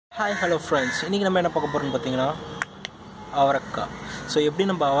Hi, hello friends. இன்னைக்கு நம்ம என்ன பார்க்க போறோம்னு பாத்தீங்கன்னா அவரக்காய். ஸோ எப்படி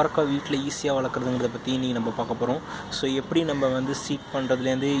நம்ம அவரக்காய் வீட்டில் ஈஸியாக வளர்க்குறதுங்கிறத பற்றி இன்னைக்கு நம்ம பார்க்க போகிறோம். ஸோ எப்படி நம்ம வந்து சீட்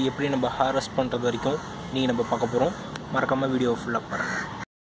பண்ணுறதுலேருந்து எப்படி நம்ம ஹார்வெஸ்ட் பண்ணுறது வரைக்கும் இன்னைக்கு நம்ம பார்க்க போகிறோம். மறக்காமல் வீடியோ ஃபுல்லாக பாருங்கள்.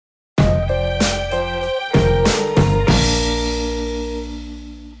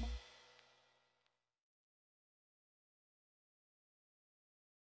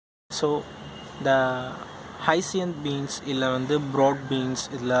 ஸோ இந்த Hyacinth beans இல்லை வந்து broad beans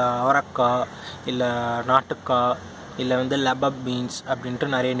இல்லை அவரக்காய் இல்லை நாட்டுக்காய் இல்லை வந்து Lablab beans அப்படின்ட்டு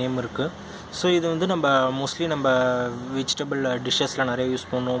நிறைய நேம் இருக்குது. ஸோ இது வந்து நம்ம மோஸ்ட்லி நம்ம வெஜிடபிள் டிஷ்ஷஸில் நிறைய யூஸ்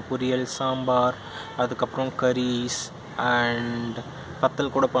பண்ணுவோம். பொரியல், சாம்பார், அதுக்கப்புறம் கரீஸ் அண்ட்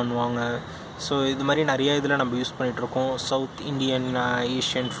வத்தல் கூட பண்ணுவாங்க. ஸோ இது மாதிரி நிறைய இதில் நம்ம யூஸ் பண்ணிகிட்ருக்கோம். சவுத் இண்டியன்,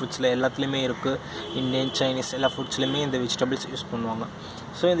 ஏஷியன் ஃபுட்ஸில் எல்லாத்துலேயுமே இருக்குது. இந்தியன், சைனீஸ் எல்லா ஃபுட்ஸ்லையுமே இந்த வெஜிடபிள்ஸ் யூஸ் பண்ணுவாங்க.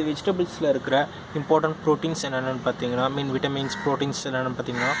 ஸோ இந்த வெஜிடபிள்ஸில் இருக்கிற இம்பார்ட்டன்ட் ப்ரோட்டீன்ஸ் என்னென்னு பார்த்தீங்கன்னா, விட்டமின்ஸ், ப்ரோட்டீன்ஸ் என்னென்னு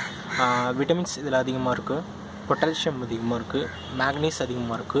பார்த்தீங்கன்னா, விட்டமின்ஸ் இதில் அதிகமாக இருக்குது, பொட்டாசியம் அதிகமாக இருக்குது, மேக்னீஸ்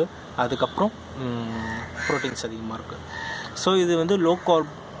அதிகமாக இருக்குது, அதுக்கப்புறம் ப்ரோட்டீன்ஸ் அதிகமாக இருக்குது. ஸோ இது வந்து லோ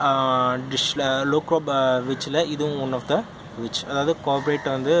கார்ப் டிஷ்ஷில், லோ கார்ப் வெஜ்ஜில் இதுவும் ஒன் ஆஃப் த வெஜ். அதாவது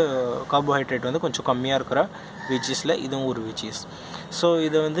கார்போஹைட்ரேட் வந்து கொஞ்சம் கம்மியாக இருக்கிற வெஜ்ஜஸில் இதுவும் ஒரு வெஜ்ஜஸ். ஸோ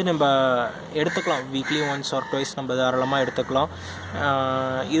இதை வந்து நம்ம எடுத்துக்கலாம், வீக்லி ஒன்ஸ் ஆர் ட்வைஸ் நம்ம தாராளமாக எடுத்துக்கலாம்.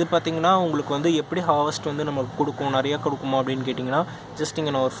 இது பார்த்திங்கன்னா உங்களுக்கு வந்து எப்படி ஹார்வெஸ்ட் வந்து நமக்கு கொடுக்கும், நிறையா கொடுக்குமா அப்படின்னு கேட்டிங்கன்னா, ஜஸ்ட்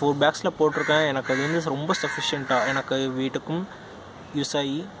இங்கே நான் ஒரு 4 பேக்ஸில் போட்டிருக்கேன். எனக்கு அது வந்து ரொம்ப சஃபிஷியண்ட்டாக எனக்கு வீட்டுக்கும் யூஸ்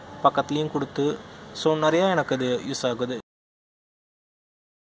ஆகி பக்கத்துலேயும் கொடுத்து, ஸோ நிறையா எனக்கு அது யூஸ் ஆகுது.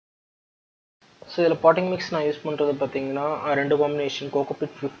 ஸோ இதில் பாட்டிங் மிக்ஸ் நான் யூஸ் பண்ணுறது பார்த்தீங்கன்னா 2 காம்பினேஷன்,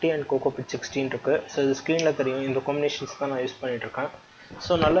 கோகோபிட் 50 அண்ட் கோகோபிட் 16 இருக்குது. ஸோ இது ஸ்க்ரீனில் தெரியும். இந்த காம்பினேஷன்ஸ் தான் நான் யூஸ் பண்ணிகிட்ருக்கேன்.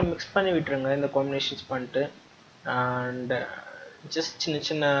 ஸோ நல்லா மிக்ஸ் பண்ணி விட்டுருங்க இந்த காம்பினேஷன்ஸ் பண்ணிட்டு. அண்ட் ஜஸ்ட் சின்ன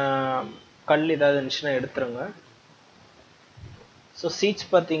சின்ன கல் ஏதாவது இருந்துச்சுன்னா எடுத்துருங்க. ஸோ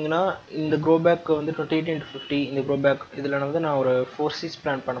சீட்ஸ் பார்த்தீங்கன்னா இந்த க்ரோ பேக் வந்து 28x50 இந்த க்ரோ பேக் இதில் வந்து நான் ஒரு 4 சீட்ஸ்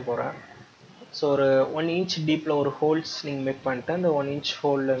பிளான் பண்ண போகிறேன். ஸோ ஒரு 1 inch டீப்பில் ஒரு ஹோல்ஸ் நீங்கள் மேக் பண்ணிட்டு அந்த 1 inch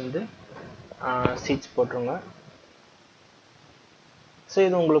ஹோல்லேருந்து சீட்ஸ் போட்டுருங்க. ஸோ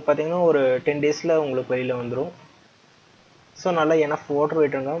இது உங்களுக்கு பார்த்தீங்கன்னா ஒரு 10 daysல உங்களுக்கு வெளியில் வந்துடும். ஸோ நல்லா எனஃப் வாட்டர்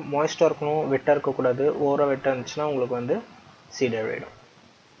விட்டுருங்க. மாய்ஸ்டாக இருக்கணும், வெட்டாக இருக்கக்கூடாது. ஓவராக வெட்டாக இருந்துச்சுன்னா உங்களுக்கு வந்து சீட் ஆகிடும்.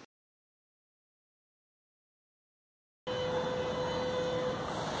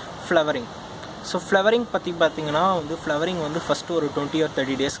 ஃப்ளவரிங். ஸோ ஃப்ளவரிங் பற்றி பார்த்தீங்கன்னா வந்து ஃப்ளவரிங் வந்து ஃபஸ்ட்டு ஒரு 20 or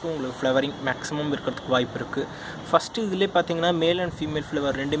 30 daysக்கு உங்களுக்கு ஃப்ளவரிங் மேக்ஸிமம் இருக்கிறதுக்கு வாய்ப்பு இருக்குது. ஃபஸ்ட்டு இதிலே பார்த்தீங்கன்னா மேல் அண்ட் ஃபீமேல்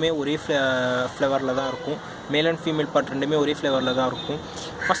ஃப்ளவர் ரெண்டுமே ஒரே ஃப்ளவரில் தான் இருக்கும். மேல் அண்ட் ஃபீமேல் பார்ட் ரெண்டுமே ஒரே ஃப்ளவரில் தான் இருக்கும்.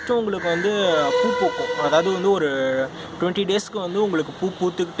 ஃபஸ்ட்டு உங்களுக்கு வந்து பூ பூக்கும். அதாவது வந்து ஒரு 20 daysக்கு வந்து உங்களுக்கு பூ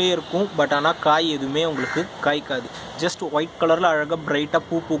பூத்துக்கிட்டே இருக்கும். பட் ஆனால் காய் எதுவுமே உங்களுக்கு காய்க்காது. ஜஸ்ட் ஒயிட் கலரில் அழகாக பிரைட்டாக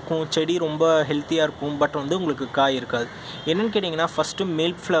பூ பூக்கும். செடி ரொம்ப ஹெல்த்தியாக இருக்கும். பட் வந்து உங்களுக்கு காய் இருக்காது. என்னென்னு கேட்டிங்கன்னா ஃபஸ்ட்டு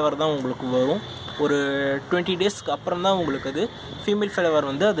மேல் ஃப்ளவர் தான் உங்களுக்கு வரும். ஒரு 20 daysக்கு அப்புறம் தான் உங்களுக்கு அது ஃபீமேல் ஃப்ளவர்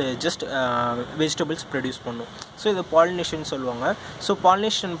வந்து அது ஜஸ்ட் வெஜிடபிள்ஸ் ப்ரொடியூஸ் பண்ணும். ஸோ இது பாலினேஷன் சொல்லுவாங்க. ஸோ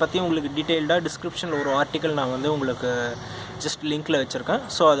பாலினேஷன் பற்றி உங்களுக்கு டீட்டெயில்டாக டிஸ்கிரிப்ஷனில் ஒரு ஆர்டிக்கல் நான் வந்து உங்களுக்கு ஜஸ்ட் லிங்க்கில் வச்சுருக்கேன்.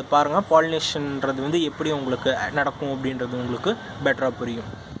 ஸோ அது பாருங்கள். பாலினேஷன்றது வந்து எப்படி உங்களுக்கு நடக்கும் அப்படின்றது உங்களுக்கு பெட்டராக புரியும்.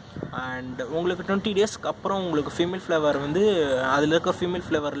 அண்ட் உங்களுக்கு 20 daysக்கு அப்புறம் உங்களுக்கு ஃபீமேல் ஃப்ளவர் வந்து அதில் இருக்க ஃபீமேல்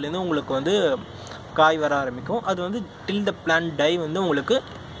ஃப்ளவர்லேருந்து உங்களுக்கு வந்து காய் வர ஆரம்பிக்கும். அது வந்து டில் த பிளான்ட் டை வந்து உங்களுக்கு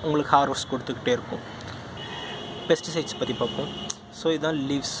ஹார்வெஸ்ட் கொடுத்துக்கிட்டே இருக்கும். பெஸ்டிசைட்ஸ் பற்றி பார்ப்போம். ஸோ இதுதான்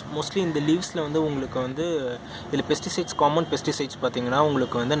லீவ்ஸ். மோஸ்ட்லி இந்த லீவ்ஸில் வந்து உங்களுக்கு வந்து இதில் பெஸ்டிசைட்ஸ், காமன் பெஸ்டிசைட்ஸ் பார்த்திங்கன்னா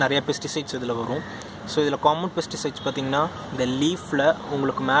உங்களுக்கு வந்து நிறையா பெஸ்டிசைட்ஸ் இதில் வரும். ஸோ இதில் காமன் பெஸ்டிசைட்ஸ் பார்த்திங்கன்னா இந்த லீஃபில்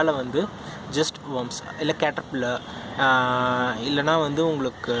உங்களுக்கு மேலே வந்து ஜஸ்ட் worms இல்லை கேட்டர்பில்லர், இல்லைனா வந்து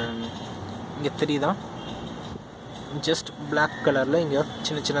உங்களுக்கு இங்கே தெரியுதா ஜஸ்ட் பிளாக் கலரில் இங்கே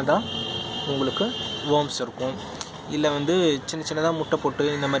சின்ன சின்னதாக உங்களுக்கு worms இருக்கும். இல்லை வந்து சின்ன சின்னதாக முட்டை போட்டு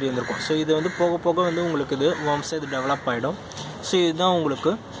இந்த மாதிரி வந்திருக்கும். ஸோ இது வந்து போக போக வந்து உங்களுக்கு இது worms இது டெவலப் ஆகிடும். ஸோ இதுதான்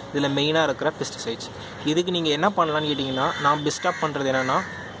உங்களுக்கு இதில் மெயினாக இருக்கிற பெஸ்டிசைட்ஸ். இதுக்கு நீங்கள் என்ன பண்ணலான்னு கேட்டிங்கன்னா, நான் பெஸ்ட்டாக பண்ணுறது என்னென்னா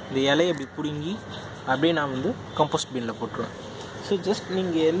இந்த இலையை இப்படி பிடுங்கி அப்படியே நான் வந்து கம்போஸ்ட் பின்னில் போட்டுருவேன். ஸோ ஜஸ்ட்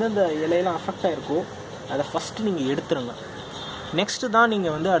நீங்கள் எந்தெந்த இலையெல்லாம் அஃபெக்ட் ஆகிருக்கோ அதை ஃபஸ்ட்டு நீங்கள் எடுத்துருங்க. நெக்ஸ்ட்டு தான்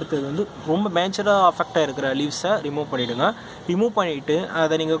நீங்கள் வந்து அடுத்தது வந்து ரொம்ப மேஜராக அஃபெக்ட் ஆகிருக்கிற லீவ்ஸை ரிமூவ் பண்ணிவிடுங்க. ரிமூவ் பண்ணிவிட்டு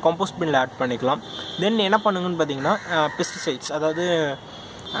அதை நீங்கள் கம்போஸ்ட் பின்னில் ஆட் பண்ணிக்கலாம். தென் என்ன பண்ணுங்கன்னு பார்த்தீங்கன்னா பெஸ்டிசைட்ஸ், அதாவது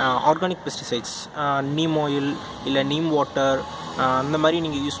ஆர்கானிக் பெஸ்டிசைட்ஸ், நீம் ஆயில் இல்லை நீம் வாட்டர் அந்த மாதிரி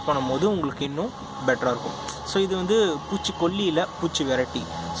நீங்கள் யூஸ் பண்ணும்போது உங்களுக்கு இன்னும் பெட்டராக இருக்கும். ஸோ இது வந்து பூச்சிக்கொல்லி இல்லை பூச்சி வெரைட்டி.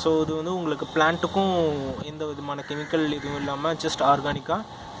 ஸோ இது வந்து உங்களுக்கு பிளான்ட்டுக்கும் எந்த விதமான கெமிக்கல் எதுவும் இல்லாமல் ஜஸ்ட் ஆர்கானிக்காக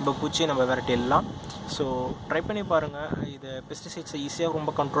நம்ம பூச்சியை நம்ம விரட்டிடலாம். ஸோ ட்ரை பண்ணி பாருங்கள். இது பெஸ்டிசைட்ஸை ஈஸியாக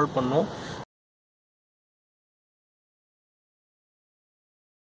ரொம்ப கண்ட்ரோல் பண்ணும்.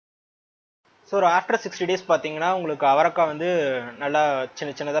 ஸோ ஒரு ஆஃப்டர் 60 days பார்த்தீங்கன்னா உங்களுக்கு அவரைக்காய் வந்து நல்லா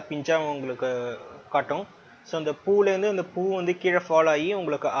சின்ன சின்னதாக பிஞ்சாக உங்களுக்கு காட்டும். ஸோ அந்த பூலேருந்து அந்த பூ வந்து கீழே ஃபால் ஆகி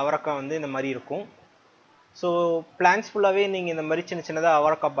உங்களுக்கு அவரைக்காய் வந்து இந்த மாதிரி இருக்கும். ஸோ பிளான்ஸ் ஃபுல்லாகவே நீங்கள் இந்த மாதிரி சின்ன சின்னதாக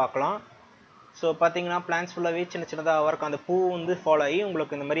அவரைக்காய் பார்க்கலாம். ஸோ பார்த்தீங்கன்னா பிளான்ஸ் ஃபுல்லாகவே சின்ன சின்னதாக அவரைக்காய் அந்த பூ வந்து ஃபால் ஆகி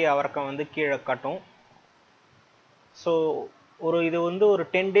உங்களுக்கு இந்த மாதிரி அவரைக்காய் வந்து கீழே காட்டும். ஸோ இது வந்து ஒரு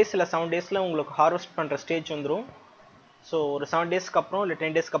 10 days இல்லை 7 days உங்களுக்கு ஹார்வெஸ்ட் பண்ணுற ஸ்டேஜ் வந்துடும். ஸோ ஒரு 7 daysக்கு அப்புறம் இல்லை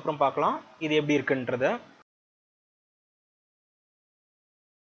 10 daysக்கு அப்புறம் பார்க்கலாம் இது எப்படி இருக்குன்றத.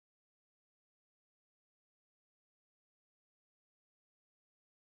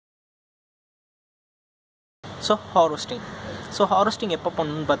 ஸோ ஹார்வெஸ்டிங் எப்போ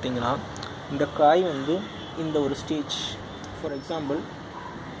பண்ணணும்னு பார்த்தீங்கன்னா, இந்த காய் வந்து இந்த ஒரு ஸ்டேஜ், ஃபார் எக்ஸாம்பிள்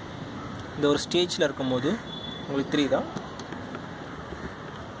இந்த ஒரு ஸ்டேஜில் இருக்கும்போது உங்களுக்கு தெரியுதா,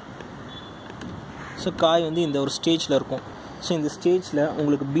 ஸோ காய் வந்து இந்த ஒரு ஸ்டேஜில் இருக்கும். ஸோ இந்த ஸ்டேஜில்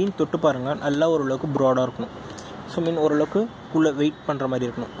உங்களுக்கு பீன் தொட்டு பாருங்கள், நல்லா ஓரளவுக்கு ப்ராடாக இருக்கணும். ஸோ மீன் ஓரளவுக்கு உள்ளே வெயிட் பண்ணுற மாதிரி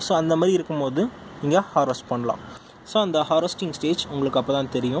இருக்கணும். ஸோ அந்த மாதிரி இருக்கும்போது நீங்கள் ஹார்வெஸ்ட் பண்ணலாம். ஸோ அந்த ஹார்வெஸ்டிங் ஸ்டேஜ் உங்களுக்கு அப்போ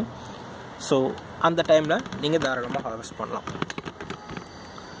தான் தெரியும். ஸோ அந்த டைமில் நீங்கள் தாராளமாக ஹார்வெஸ்ட் பண்ணலாம்.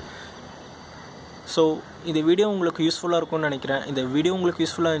 ஸோ இந்த வீடியோ உங்களுக்கு யூஸ்ஃபுல்லாக இருக்கும்னு நினைக்கிறேன். இந்த வீடியோ உங்களுக்கு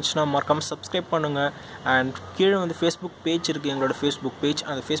யூஸ்ஃபுல்லாக இருந்துச்சுன்னா மறக்காமல் சப்ஸ்கிரைப் பண்ணுங்கள். அண்ட் கீழே வந்து ஃபேஸ்புக் பேஜ் இருக்குது, எங்களோட ஃபேஸ்புக் பேஜ்.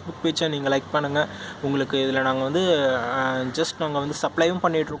 அந்த ஃபேஸ்புக் பேஜை நீங்கள் லைக் பண்ணுங்கள். உங்களுக்கு இதில் நாங்கள் வந்து நாங்கள் வந்து சப்ளையும்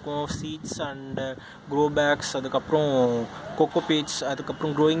பண்ணிகிட்ருக்கோம், சீட்ஸ் அண்டு க்ரோ பேக்ஸ், அதுக்கப்புறம் கோகோ பேஜ்,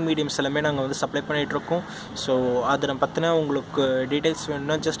 அதுக்கப்புறம் க்ரோயிங் மீடியம்ஸ் எல்லாமே நாங்கள் வந்து சப்ளை பண்ணிகிட்ருக்கோம். ஸோ அதை பற்றின உங்களுக்கு டீட்டெயில்ஸ்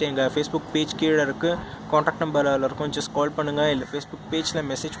வேணும்னா ஜஸ்ட் எங்கள் ஃபேஸ்புக் பேஜ் கீழே இருக்குது, காண்டாக்ட் நம்பரில் இருக்கும், ஜஸ்ட் கால் பண்ணுங்கள் இல்லை ஃபேஸ்புக் பேஜில்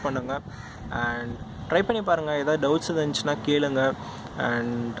மெசேஜ் பண்ணுங்கள். அண்ட் ட்ரை பண்ணி பாருங்கள், ஏதாவது டவுட்ஸ் இருந்துச்சுன்னா கேளுங்க.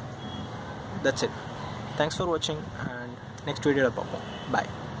 And that's it. Thanks for வாட்சிங் அண்ட் நெக்ஸ்ட் வீடியோவில் பார்ப்போம்.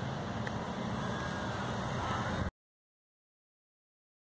 பாய்.